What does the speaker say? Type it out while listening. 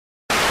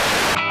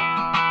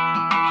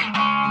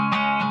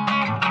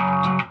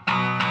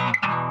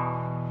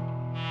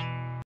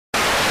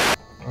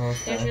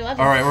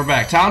11. Alright, we're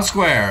back. Town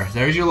Square.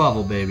 There's your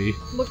level, baby.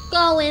 We're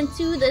going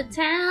to the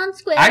town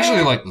square. I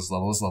actually like this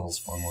level. This level's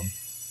a fun one.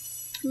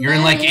 You're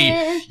in like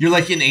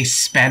in a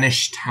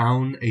Spanish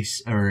town,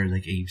 or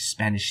like a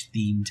Spanish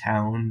themed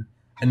town,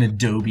 an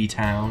Adobe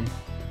town.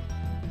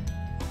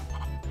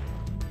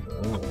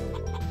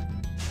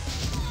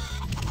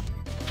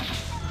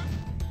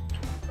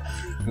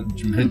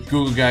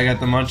 Google guy got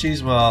the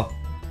munchies? Well,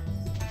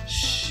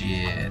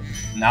 shit.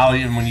 Now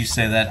even when you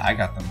say that, I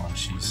got the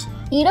munchies.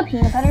 Eat a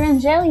peanut butter and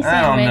jelly sandwich.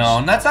 I don't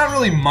know. That's not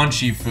really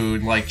munchy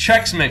food. Like,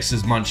 Chex Mix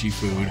is munchy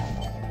food.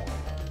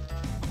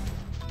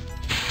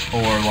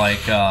 Or like,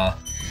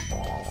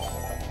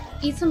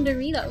 eat some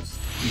Doritos.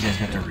 You guys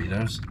got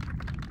Doritos?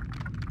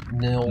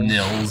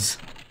 Nils.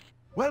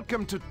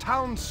 Welcome to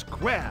Town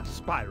Square,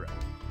 Spyro.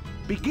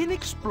 Begin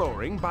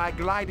exploring by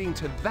gliding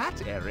to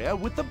that area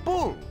with the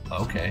bull.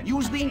 Okay.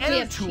 Use the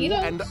L2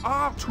 and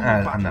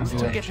R2 buttons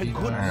to get a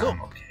good look.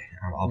 Okay.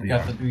 I'll be we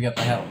got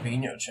the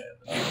jalapeno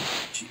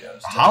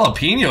Cheetos.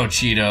 Jalapeno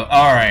Cheeto.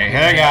 Alright,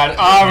 hang on.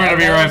 I'm gonna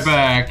be right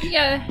back.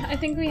 Yeah, I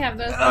think we have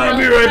those. I'll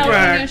be right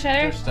back.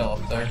 They're still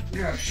up there. I'm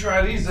gonna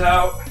try these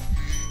out.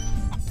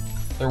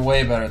 They're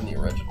way better than the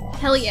original.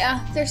 Hell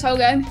yeah, they're so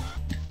good.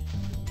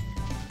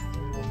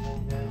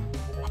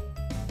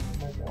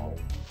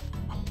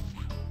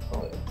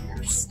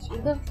 To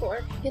the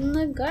fork in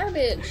the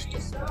garbage.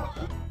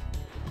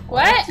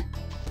 What?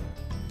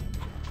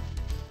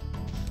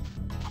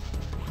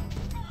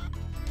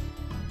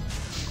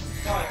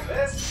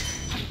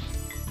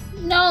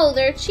 No,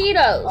 they're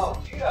Cheetos.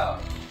 Oh,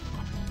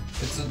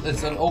 Cheetos.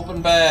 It's an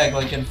open bag,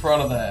 like in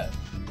front of that.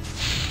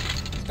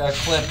 It's got a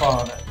clip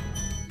on it.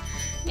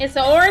 It's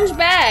an orange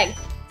bag.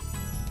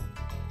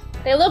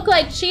 They look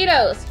like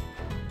Cheetos.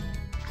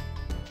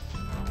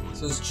 It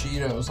says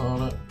Cheetos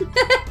on it.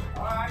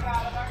 Oh, I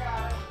got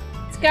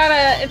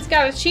it. It's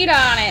got a Cheetah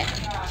on it.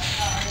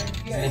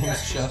 His name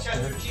is Chester.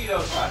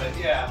 Cheetos on it,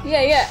 yeah.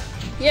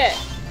 Yeah.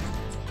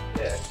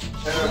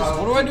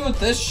 What do I do with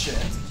this shit?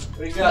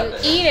 We got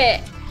You eat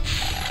it.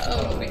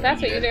 Oh,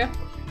 that's what you do.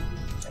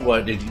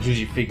 What, did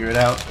you figure it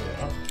out?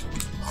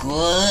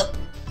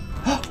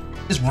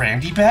 Is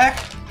Randy back?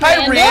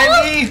 Hi, Randall?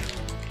 Randy!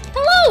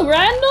 Hello,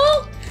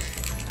 Randall.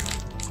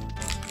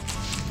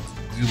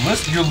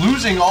 You're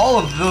losing all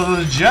of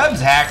the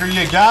gems, hacker.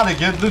 You gotta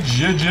get the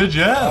gems.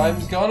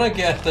 I'm gonna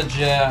get the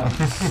gem.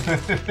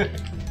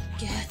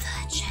 Get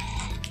the gems.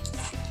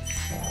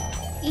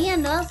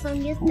 And also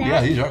get that.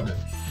 Yeah, these are good.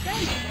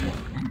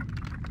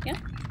 Yeah,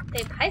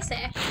 they spicy.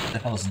 What the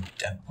hell is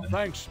Devlin?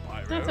 Thanks,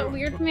 Spyro. That's a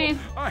weird name.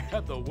 I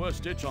had the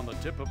worst itch on the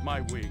tip of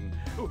my wing.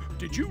 Oh,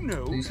 did you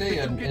know Did you say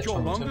you an can get itch your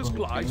on the tip longest of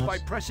his glides penis?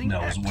 by pressing No,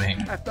 his X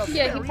wing. at the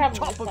Yeah, he very probably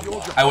top of said your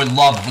that. I would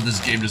love for this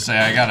game to say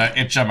I got an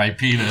itch on my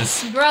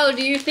penis. Bro,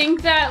 do you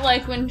think that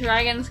like when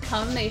dragons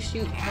come, they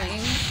shoot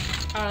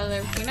flames out of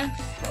their penis?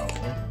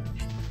 Probably.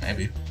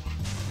 Maybe.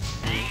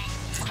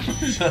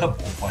 Shut up,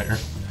 bullfighter.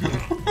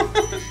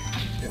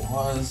 It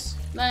was.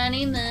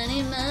 Money,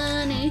 money,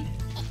 money.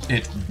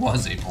 It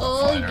was a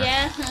Oh bullfighter.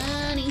 yeah,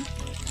 honey.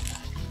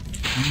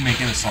 You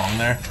making a song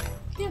there?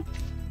 Yeah.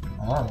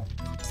 Oh.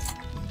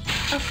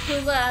 I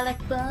feel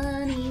like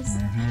bunnies.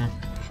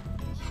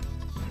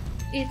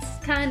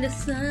 It's kind of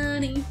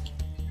sunny.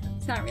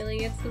 It's not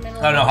really. It's the middle.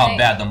 I don't know of the how night.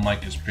 bad the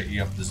mic is picking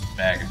up this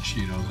bag of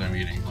Cheetos I'm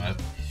eating,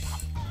 but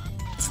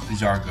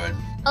these are good.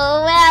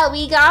 Oh wow,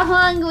 we got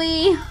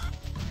hungry.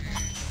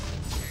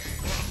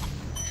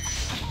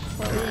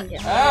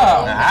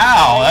 Ow!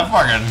 Ow! That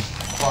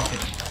Fucking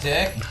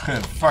dick.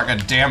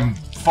 fucking damn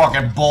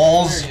fucking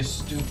balls! Here, you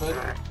stupid.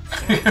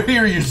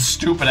 Here, you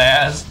stupid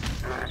ass.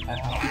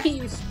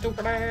 You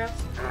stupid ass.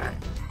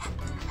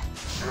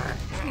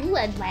 You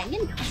a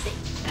dragon pussy.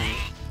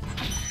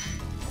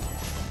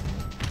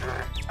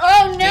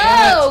 Oh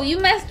no! You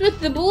messed with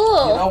the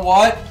bull. You know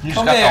what? You just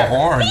Come got here. the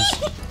horns.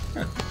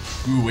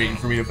 You were waiting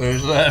for me to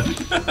finish that.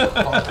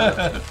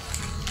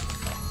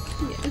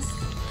 Yes.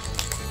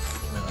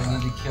 I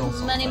need to kill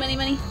something. Money, money,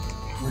 money.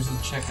 Where's the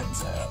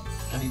chickens at?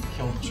 I need to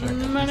kill the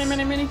chickens. Money,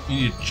 money, money. You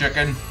need a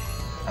chicken?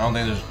 I don't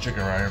think there's a chicken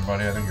around here,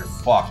 buddy. I think you're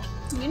fucked.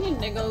 You need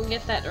to go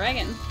get that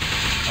dragon.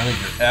 I think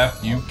you're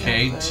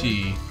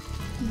F-U-K-T.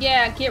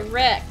 Yeah, get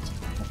wrecked.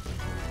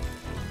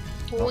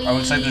 I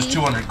would say there's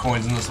 200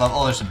 coins in this level.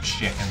 Oh, there's some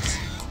chickens.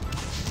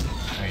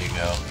 There you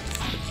go.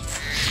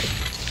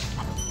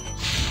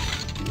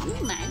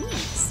 Ooh,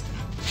 nice.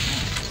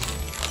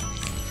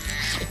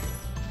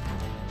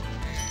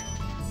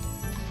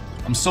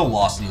 I'm so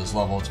lost in this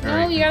level. It's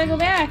very. No, you gotta go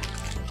back.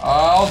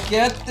 I'll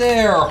get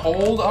there.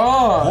 Hold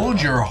on.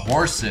 Hold your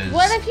horses.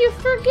 What if you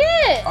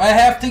forget? I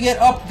have to get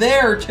up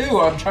there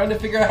too. I'm trying to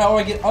figure out how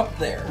I get up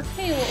there.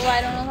 Okay, well,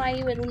 I don't know why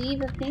you would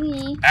leave a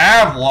thingy.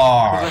 I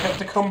Avlar! have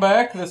to come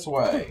back this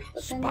way.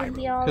 But then you'd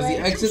be all Because the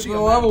like, exit to the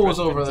level was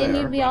over then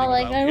you'd there. be all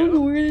like, I don't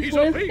know where this He's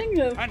a last thief, thing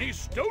goes. and he's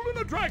stolen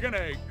a dragon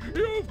egg.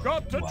 You've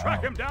got to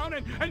track him down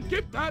and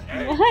get that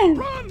egg. What?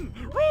 Run!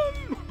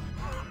 Run!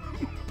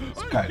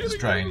 This guy just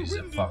trying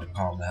to fucking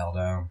calm the hell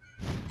down.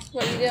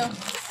 What do you do?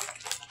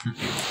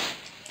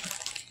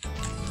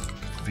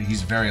 But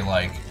he's very,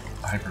 like,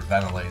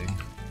 hyperventilating.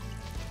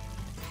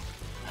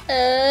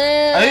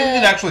 I think you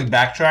can actually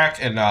backtrack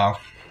and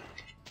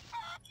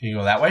can you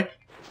go that way?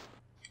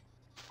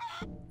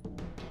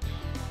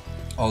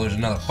 Oh, there's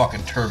another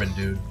fucking turban,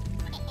 dude.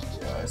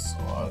 Yeah, I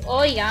saw it.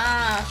 Oh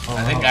yeah.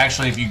 I think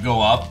actually if you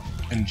go up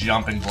and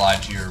jump and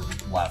glide to your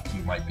left,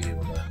 you might be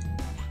able to.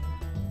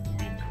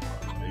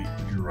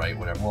 You're right,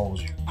 whatever. What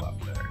was your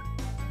left there?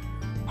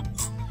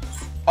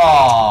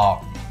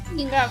 Oh.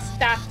 You got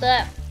stopped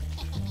up.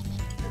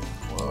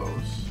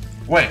 Close.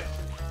 Wait.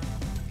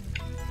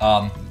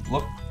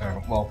 Look.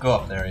 Well, go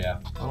up there, yeah.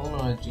 I don't know,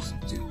 I just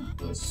do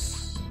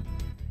this.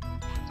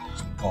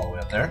 Go all the way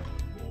up there.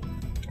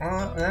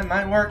 That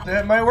might work.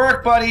 That might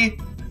work, buddy.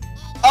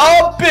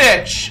 Oh,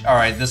 bitch!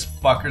 Alright, this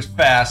fucker's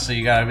fast, so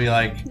you gotta be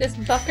like... This I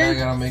fucker?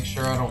 gotta make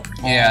sure I don't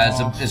fall Yeah,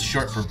 off. it's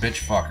short for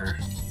bitch fucker.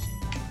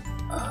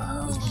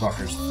 This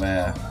fucker's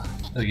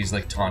fast. Look, he's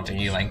like taunting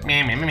you, like,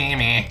 meh, meh, meh,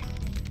 meh.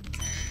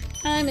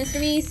 Hi, Mr.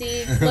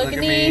 Meeseeks. Look, at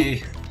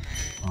me.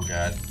 Oh,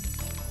 God.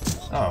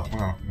 Oh,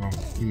 well,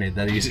 you made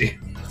that easy.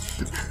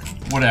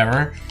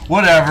 Whatever.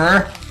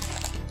 Whatever.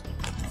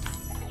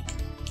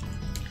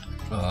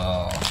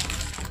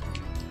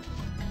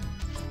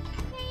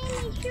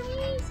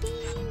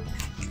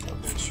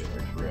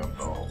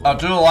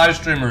 To the live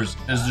streamers,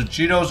 is the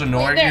Cheetos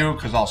annoying you?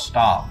 Because I'll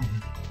stop.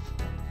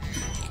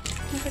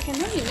 I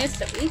know you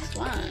missed at least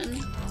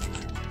one.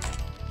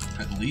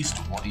 At least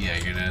one? Yeah,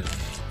 you did.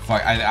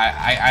 Fuck,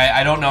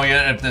 I don't know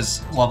yet if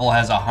this level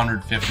has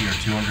 150 or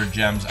 200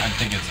 gems. I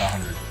think it's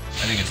 100. I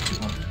think it's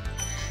 200.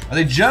 Are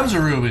they gems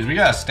or rubies? We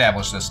gotta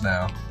establish this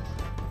now.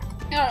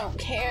 I don't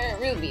care.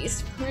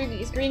 Rubies.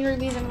 Rubies. Green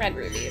rubies and red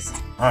rubies.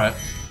 Alright.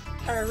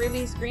 Are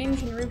rubies green?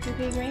 Can rubies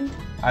be green?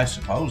 I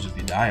suppose if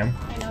you dye them.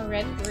 I know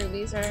red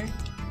rubies are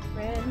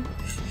red.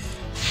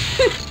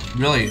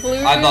 Really? Blue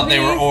I thought they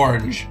were rubies?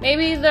 orange.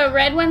 Maybe the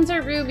red ones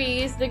are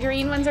rubies, the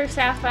green ones are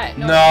sapphire.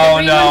 No, the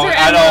green no, ones are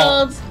I don't-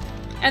 emeralds,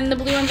 and the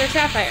blue ones are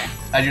sapphire.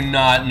 I do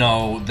not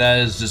know. That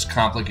is just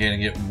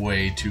complicating it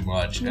way too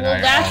much. And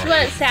Well, that's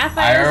already, what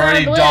sapphires I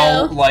already are blue.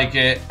 don't like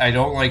it. I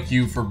don't like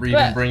you for even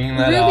But bringing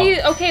that rubies,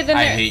 up. okay, then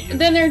I they're, hate you.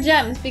 then they're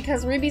gems,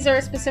 because rubies are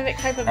a specific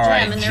type of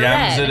Alright, gem, and they're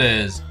gems red. it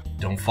is.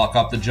 Don't fuck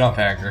up the jump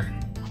hacker.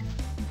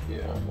 Yeah,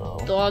 no.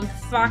 Don't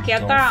fuck it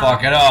Don't up.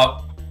 fuck it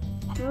up.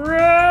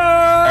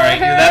 Alright,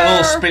 that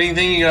little spinning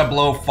thing, you gotta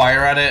blow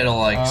fire at it, it'll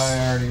like...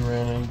 I already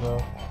ran into...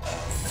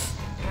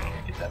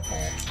 Get that ball.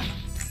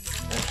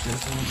 Actually,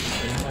 this isn't the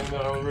same thing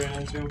that I was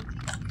ran into.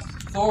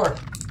 Thor!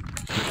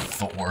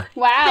 Thor.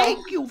 Wow.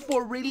 Thank you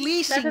for That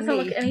releasing doesn't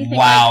look me. anything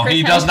Wow, like Chris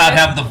he does not Hemsworth.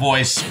 have the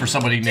voice for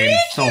somebody named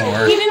Thor.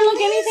 He didn't look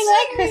anything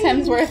like Chris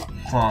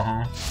Hemsworth.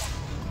 Uh-huh.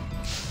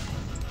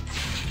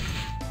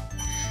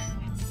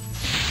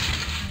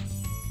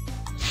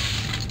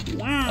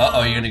 Wow.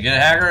 Uh-oh, you gonna get a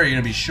hacker or you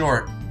gonna be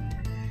short?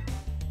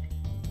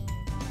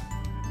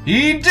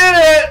 He did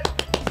it!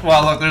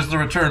 Wow, look, there's the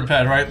return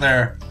pad right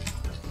there.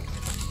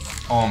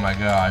 Oh my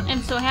god.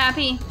 I'm so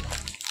happy.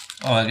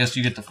 Oh, I guess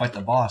you get to fight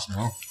the boss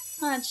now.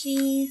 Oh,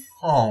 jeez.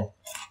 Oh.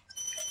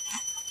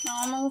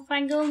 I don't know if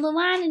I'm going to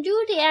want to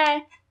do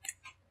that.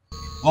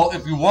 Well,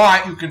 if you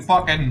want, you can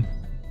fucking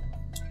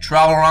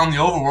travel around the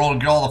overworld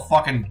and get all the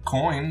fucking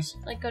coins.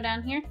 Like, go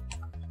down here?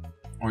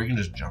 Or you can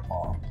just jump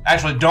off.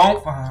 Actually,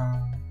 don't...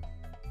 Ow.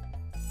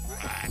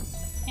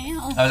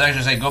 I was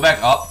actually saying, go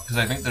back up, because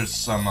I think there's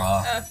some,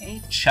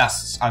 Okay.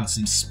 chests on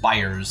some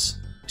spires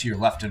to your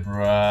left and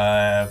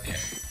right. Okay.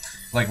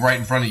 Like, right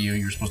in front of you,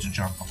 you're supposed to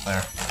jump up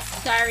there.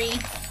 Sorry.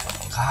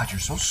 God, you're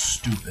so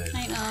stupid.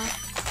 I know.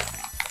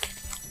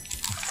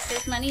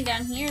 There's money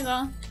down here,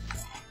 though.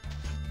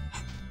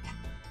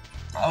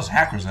 That was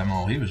Hacker's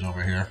MO, he was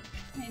over here.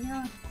 I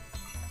know.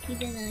 He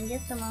didn't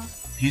get them all.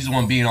 He's the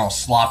one being all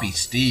sloppy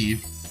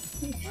Steve.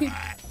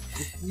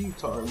 You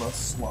talking about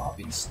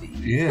sloppy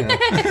Steve? Yeah.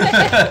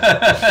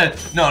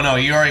 No,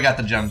 you already got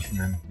the gems from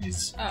him.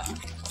 He's... Oh.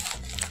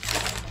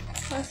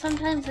 Well,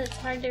 sometimes it's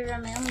hard to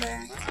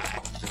remember.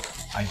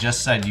 I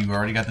just said you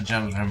already got the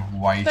gems from him.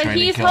 Why are you But trying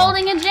to he's kill him?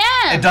 holding a gem!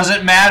 It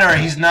doesn't matter.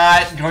 He's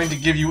not going to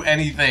give you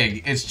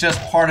anything. It's just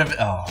part of it.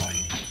 Oh,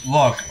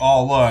 look.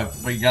 Oh, look.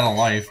 But you got a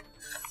life.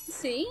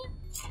 See?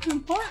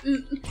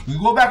 Important. You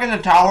go back in the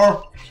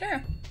tower.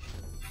 Sure.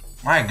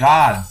 My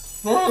God.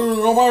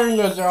 Go back in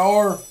the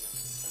tower!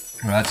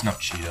 Well, that's enough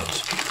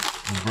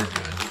Cheetos. We're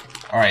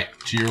good. Alright,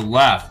 to your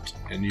left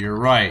and to your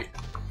right.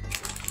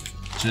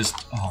 Just,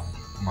 oh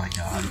my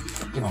God.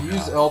 If Oh, you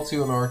use God.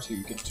 L2 and R2,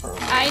 you can turn.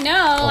 I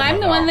know. Oh I'm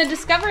my the one God. that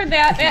discovered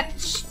that,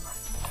 bitch.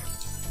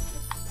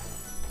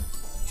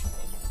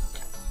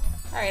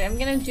 Alright, I'm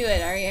gonna do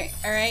it,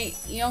 alright?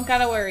 You don't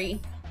gotta worry.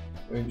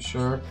 Are you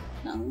sure?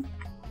 No.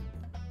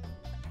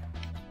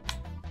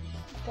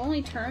 I've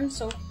only turned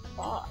so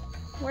far.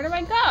 Where do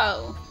I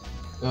go?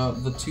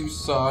 The two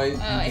sides.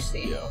 Oh, I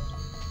see. Yeah.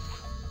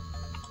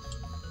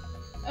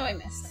 Oh, I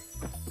missed.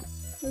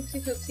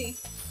 Oopsie poopsie.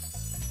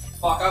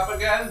 Fuck up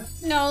again?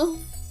 No.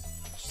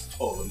 Just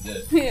totally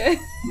did. Yeah,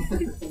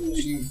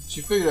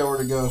 She figured out where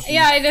to go. She,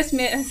 I just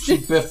missed. She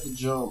biffed the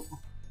jump.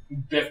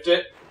 Biffed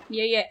it?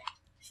 Yeah.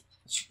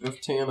 She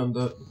biffed tanned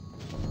it.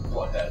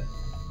 Butthead.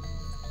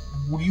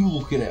 What are you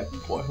looking at,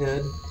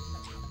 butthead?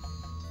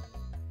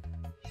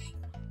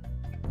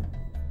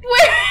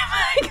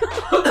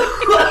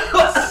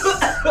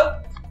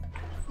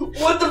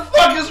 What the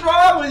fuck is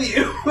wrong with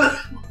you?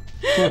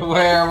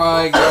 Where am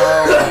I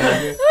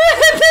going?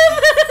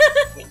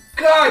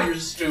 God, you're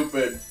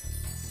stupid.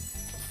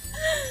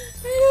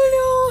 I don't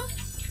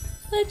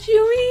know what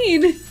you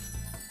mean.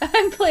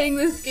 I'm playing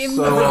this game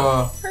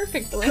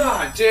perfectly.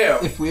 God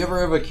damn. If we ever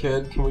have a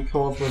kid, can we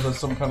come up with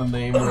some kind of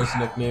name where his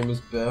nickname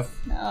is Biff?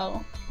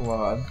 No. Come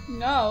on.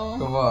 No.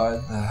 Come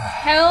on.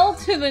 Hell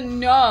to the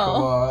no.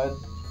 Come on.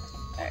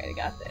 Alright, I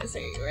got this. Are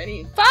you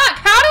ready? Fuck!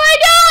 How do I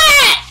do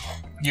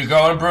it? You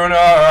going, Bruno?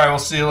 Alright, we'll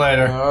see you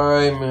later.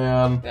 Alright,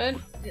 man.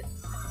 Good.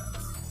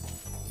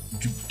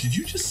 Did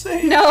you just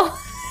say? No.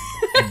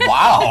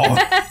 Wow.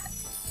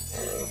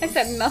 I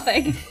said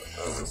nothing.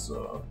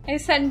 I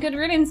said good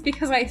riddance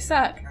because I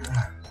suck.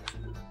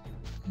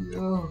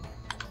 Yeah.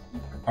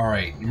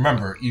 Alright,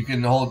 remember, you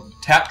can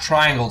tap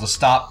triangle to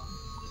stop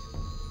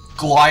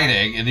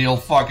gliding and he'll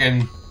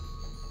fucking...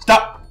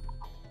 Stop!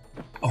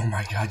 Oh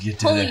my god, you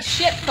did Holy it.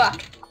 shit,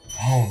 fuck.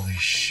 Holy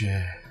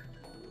shit.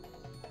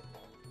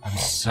 I'm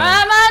so...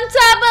 I'm on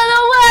top of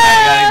the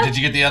world! Did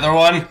you get the other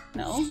one?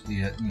 No.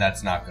 Yeah,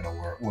 that's not gonna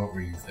work. What were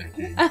you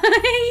thinking?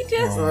 I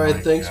just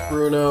Alright, thanks,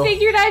 Bruno.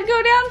 figured I'd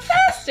go down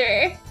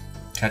faster.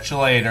 Catch you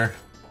later.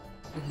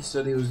 He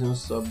said he was gonna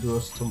sub to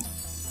us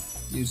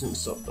using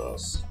sub to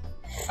us.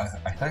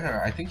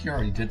 I think he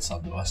already did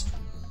sub to us.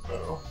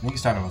 Oh. I think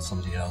he's talking about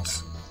somebody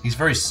else. He's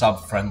very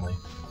sub-friendly.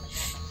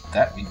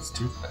 That means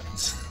two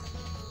things.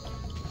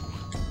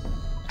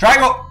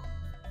 Triangle!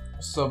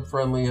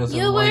 Sub-friendly as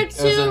You in, were like,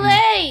 too as in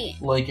late.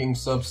 liking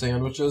sub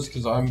sandwiches,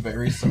 because I'm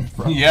very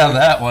sub-friendly. Yeah,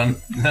 that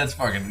one. That's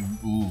fucking...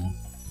 Ooh.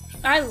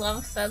 I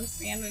love sub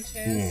sandwiches.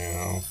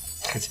 Yeah.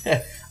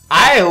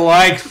 I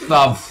like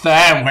sub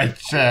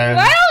sandwiches.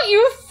 Why don't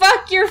you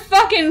fuck your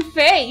fucking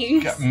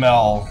face?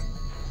 Mel,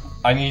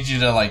 I need you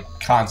to, like,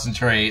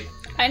 concentrate.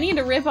 I need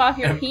to rip off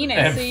your and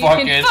penis so you fuck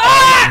can it.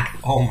 fuck!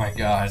 Oh my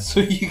god.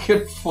 So you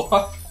can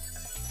fuck.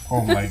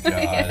 Oh my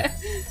god.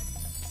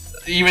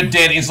 Even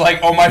Danny's like,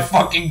 oh my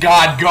fucking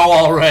god, go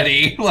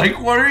already. Like,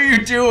 what are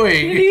you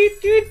doing?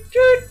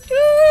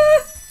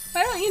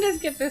 Why don't you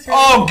just get this really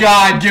Oh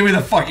god, give me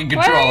the fucking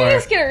controller. Why don't you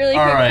just get it really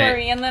quick Alright. for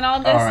me and then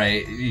I'll just...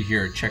 Alright,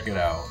 here, check it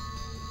out.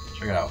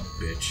 Check it out,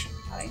 bitch.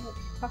 I hope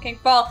you fucking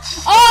fall.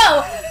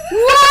 Oh!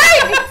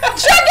 What?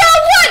 Check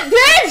out what,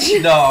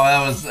 bitch? No,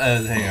 that was,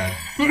 hang on.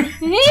 He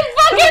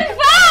fucking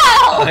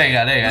fell! Hang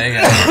on.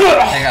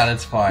 Hang on,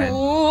 it's fine.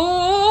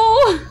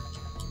 Ooh.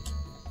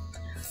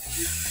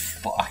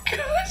 Fuck.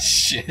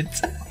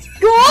 Shit.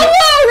 Go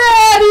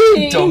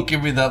already! Don't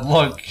give me that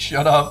look.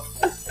 Shut up.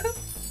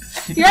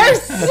 You're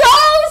so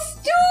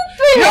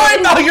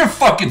stupid! No, you're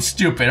fucking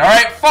stupid,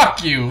 alright?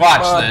 Fuck you.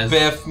 Watch this.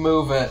 Biff,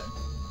 move it.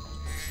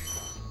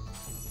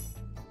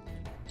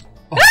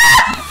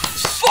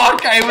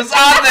 Fuck, I was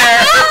on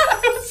there.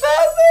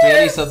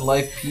 Danny said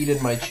life peed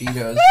in my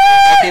Cheetos.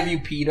 I give you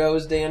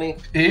pedos, Danny.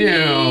 Ew.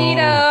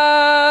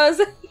 Cheetos!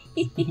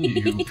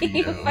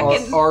 pedo.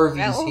 Fucking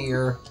Arvy's hell.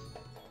 here.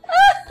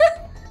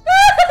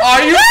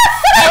 Are you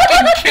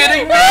fucking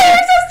kidding me?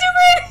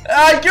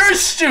 You're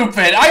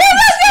stupid. I'm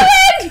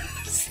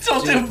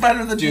still doing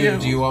better than you.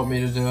 Do you want me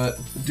to do it?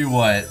 Do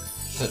what?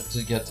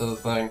 To get to the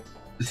thing?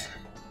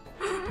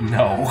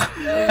 No.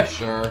 Yeah,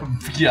 sure.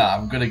 Yeah,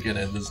 I'm gonna get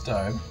in this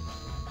time.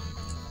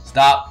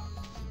 Stop.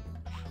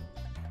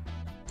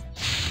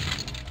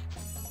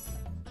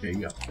 There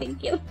you go.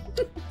 Thank you.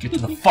 Get to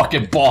the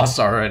fucking boss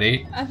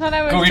already. I thought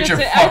I was Go get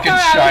just your I fucking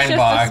thought I was shine just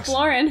box.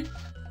 exploring.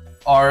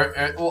 Or,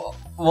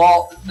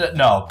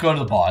 no, go to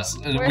the boss.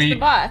 Where's the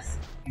boss?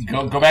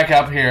 Go back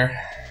up here.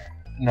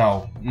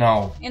 No.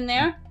 In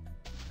there?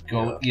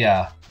 Go,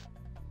 yeah.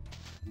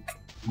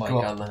 Mike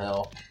Go. on the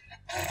hill.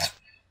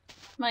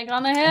 Like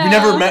on the hill. We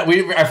never met.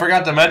 I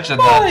forgot to mention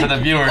that to the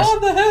viewers. On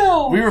the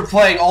hill! We were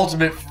playing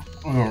Ultimate.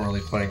 We weren't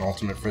really playing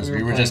Ultimate Frisbee.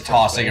 We were just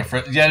tossing a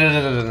frisbee.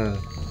 Yeah,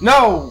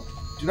 no!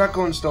 Do not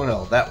go in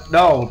Stonehill.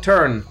 No,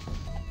 turn.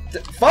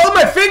 Follow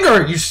my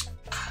finger.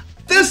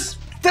 This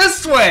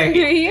way.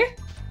 You're here?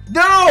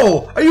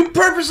 No! Are you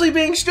purposely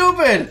being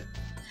stupid?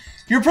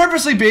 You're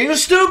purposely being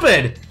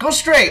stupid. Go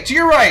straight to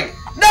your right.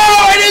 No,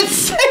 I didn't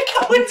say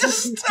go into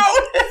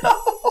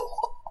Stonehill.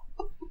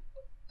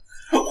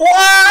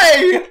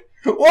 Why?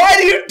 Why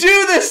do you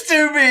do this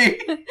to me?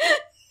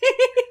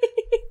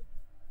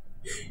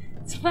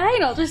 It's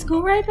fine, I'll just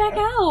go right back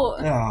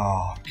out.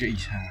 Oh,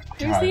 Here's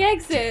the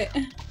exit.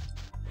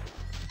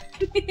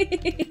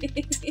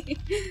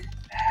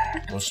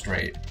 Go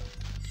straight.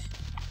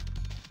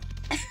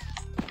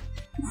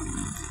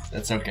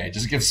 That's okay.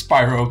 Just give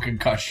Spyro a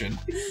concussion.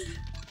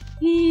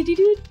 This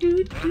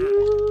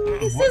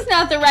is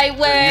not the right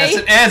way. Yes,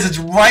 it is. It's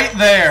right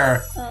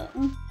there.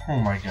 Uh-uh. Oh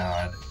my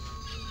god.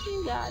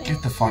 You got it.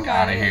 Get the fuck You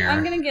got outta it. here.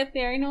 I'm gonna get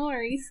there, no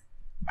worries.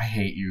 I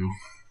hate you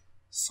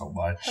so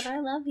much. But I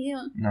love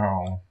you.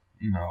 No.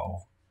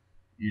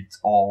 It's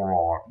all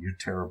wrong. You're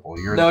terrible.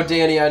 You're No,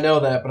 Danny, I know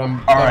that, but I'm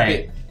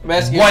Alright. I'm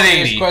asking you a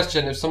 180. serious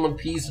question. If someone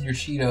pees in your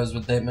Cheetos,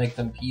 would that make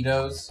them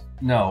pedos?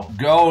 No.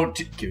 Go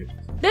to... Dude.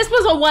 This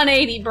was a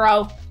 180,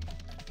 bro.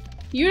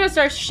 You just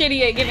are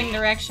shitty at giving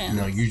directions.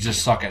 No, you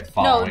just suck at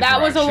following. No, that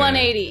was a direction.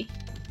 180.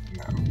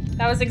 No.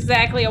 That was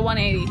exactly a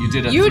 180.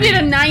 You did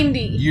a 90.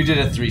 You did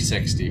a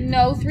 360.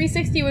 No,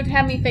 360 would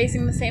have me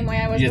facing the same way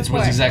I was It's before.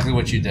 was exactly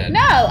what you did. No,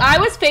 I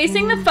was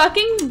facing the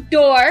fucking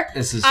door.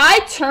 This is I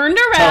turned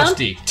around.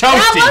 Toasty.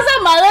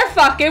 That was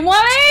a motherfucking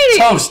 180.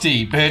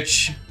 Toasty,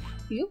 bitch.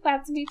 You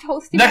about to be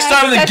toasty. Next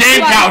time in the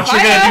game couch,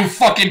 you're gonna do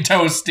fucking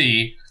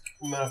toasty.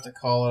 I'm gonna have to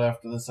call it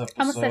after this episode.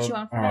 I'm gonna set you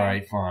on fire.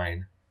 Alright,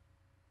 fine.